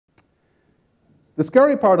The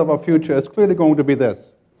scary part of our future is clearly going to be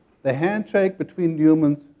this: the handshake between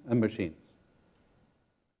humans and machines.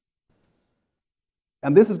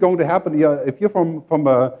 And this is going to happen, if you're from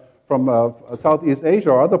Southeast Asia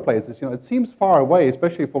or other places, it seems far away,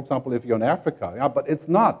 especially, for example, if you're in Africa, but it's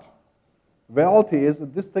not. The reality is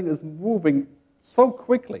that this thing is moving so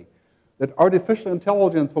quickly that artificial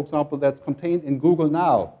intelligence, for example, that's contained in Google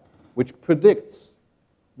Now, which predicts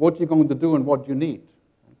what you're going to do and what you need,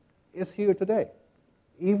 is here today,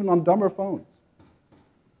 even on dumber phones.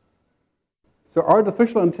 So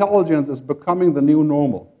artificial intelligence is becoming the new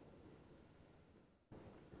normal.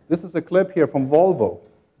 This is a clip here from Volvo.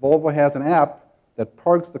 Volvo has an app that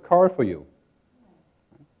parks the car for you.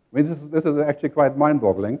 I mean, this is actually quite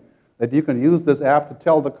mind-boggling, that you can use this app to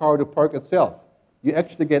tell the car to park itself. You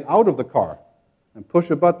actually get out of the car and push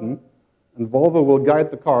a button, and Volvo will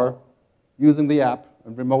guide the car using the app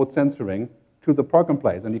and remote sensoring to the parking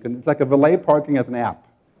place. And it's like a valet parking as an app.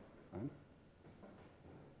 Right?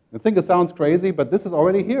 You think it sounds crazy, but this is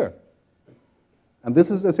already here. And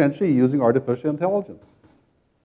this is essentially using artificial intelligence.